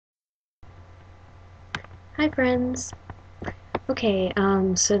Hi friends.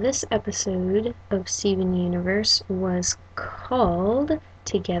 So this episode of Steven Universe was called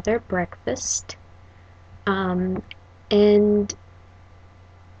Together Breakfast. Um, and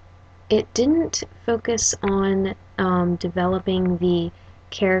it didn't focus on developing the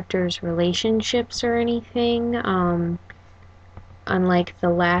characters' relationships or anything. Unlike the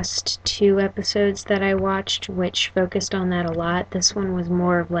last two episodes that I watched, which focused on that a lot, this one was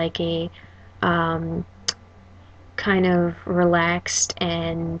more of like a um, kind of relaxed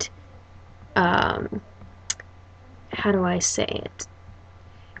and um, how do I say it?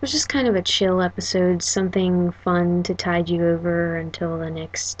 It was just kind of a chill episode, something fun to tide you over until the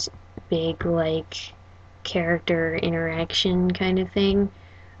next big, like, character interaction kind of thing.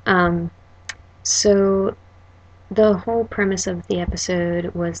 Um, so, the whole premise of the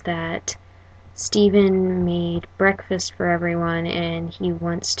episode was that Steven made breakfast for everyone and he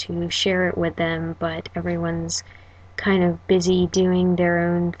wants to share it with them, but everyone's kind of busy doing their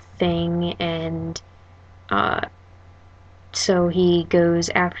own thing and uh, so he goes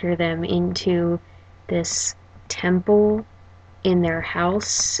after them into this temple in their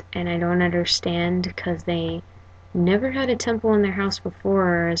house, and I don't understand because they never had a temple in their house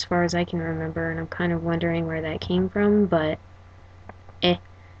before, as far as I can remember, and I'm kind of wondering where that came from, but eh.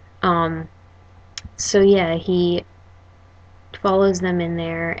 Um, so yeah, he follows them in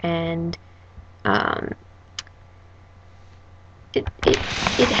there, and um,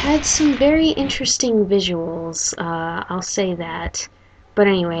 it had some very interesting visuals. I'll say that. But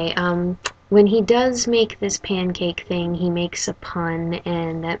anyway, when he does make this pancake thing, he makes a pun,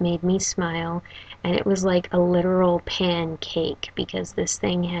 and that made me smile. And it was like a literal pancake because this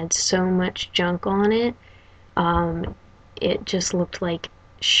thing had so much junk on it. Um, it just looked like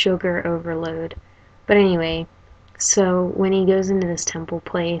sugar overload. But anyway, so when he goes into this temple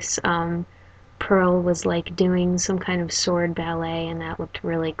place, Pearl was like doing some kind of sword ballet, and that looked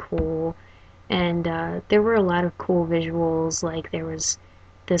really cool. And there were a lot of cool visuals, like there was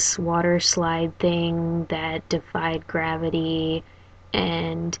this water slide thing that defied gravity,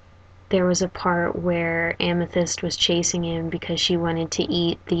 and there was a part where Amethyst was chasing him because she wanted to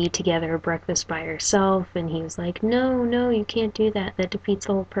eat the Together breakfast by herself, and he was like, no, no, you can't do that. That defeats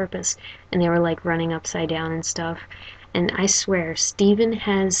the whole purpose. And they were like running upside down and stuff. And I swear, Steven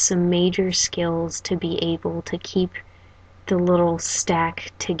has some major skills to be able to keep the little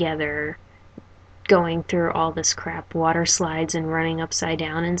stack together going through all this crap, water slides and running upside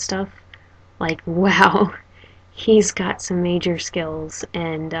down and stuff. Like, wow, he's got some major skills,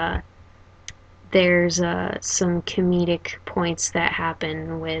 and there's some comedic points that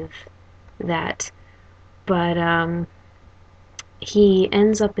happen with that. But he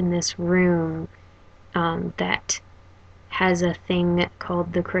ends up in this room that has a thing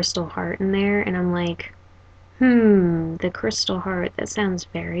called the Crystal Heart in there, and I'm like, the Crystal Heart, that sounds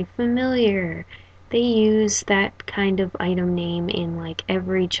very familiar. They use that kind of item name in like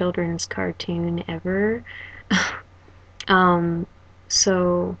every children's cartoon ever. um,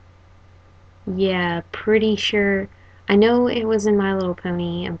 so yeah, pretty sure. I know it was in My Little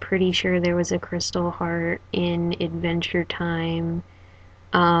Pony. I'm pretty sure there was a Crystal Heart in Adventure Time.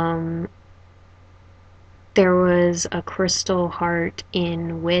 Um, there was a Crystal Heart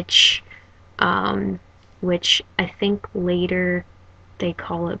in um, which I think later they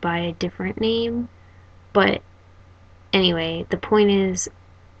call it by a different name. But anyway, the point is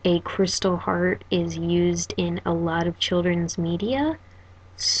a crystal heart is used in a lot of children's media,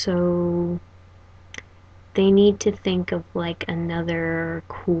 so they need to think of like another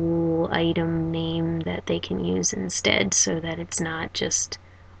cool item name that they can use instead so that it's not just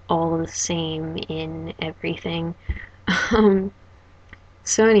all the same in everything. Um,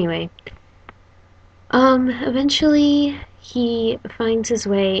 so anyway, eventually he finds his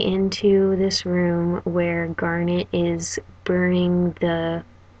way into this room where Garnet is burning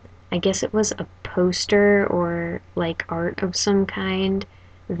I guess it was a poster or like art of some kind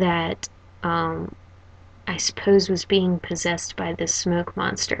that um, I suppose was being possessed by this smoke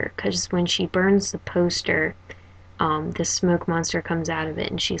monster. Because when she burns the poster, this smoke monster comes out of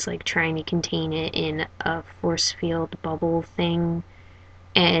it and she's like trying to contain it in a force field bubble thing.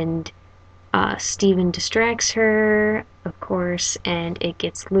 And Steven distracts her, of course, and it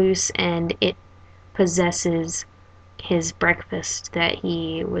gets loose and it possesses his breakfast that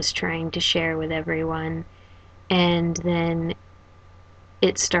he was trying to share with everyone. And then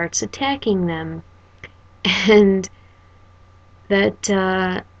it starts attacking them. And that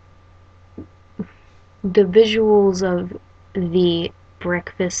the visuals of the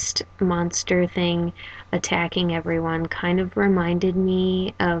breakfast monster thing attacking everyone kind of reminded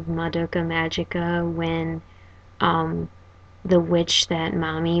me of Madoka Magica when the witch that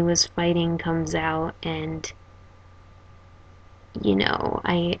Mami was fighting comes out, and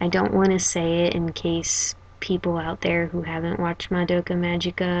I don't want to say it in case people out there who haven't watched Madoka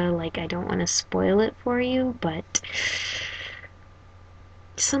Magica, like, I don't want to spoil it for you, but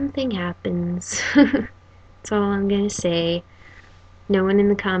something happens. That's all I'm gonna say. No one in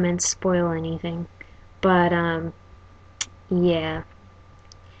the comments spoil anything. But, yeah.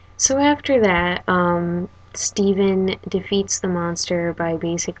 So after that, Steven defeats the monster by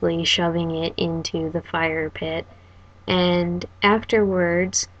basically shoving it into the fire pit. And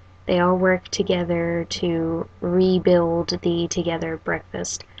afterwards, they all work together to rebuild the Together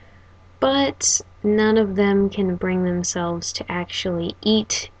breakfast. But none of them can bring themselves to actually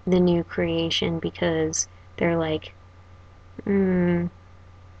eat the new creation because they're like, the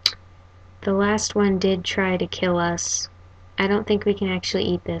last one did try to kill us. I don't think we can actually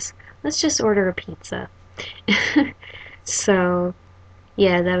eat this. Let's just order a pizza. So,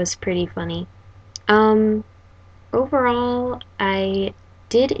 yeah, that was pretty funny. Overall, I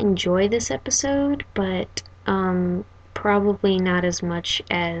did enjoy this episode, but probably not as much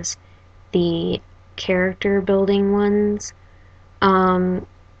as the character building ones.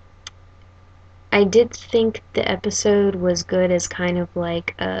 I did think the episode was good as kind of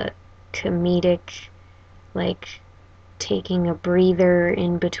like a comedic, like taking a breather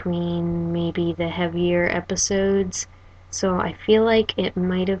in between maybe the heavier episodes. So I feel like it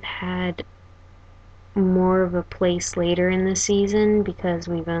might have had more of a place later in the season because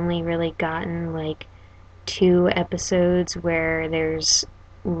we've only really gotten like 2 episodes where there's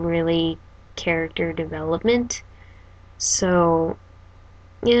really character development. So,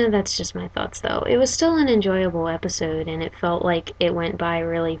 yeah, that's just my thoughts though. It was still an enjoyable episode and it felt like it went by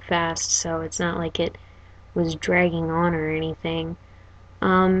really fast, so it's not like it was dragging on or anything.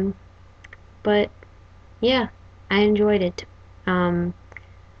 But yeah, I enjoyed it. I'm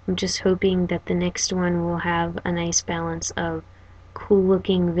just hoping that the next one will have a nice balance of cool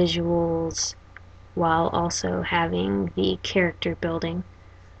looking visuals while also having the character building.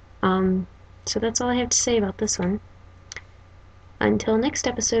 So that's all I have to say about this one. Until next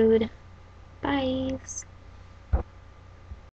episode, bye.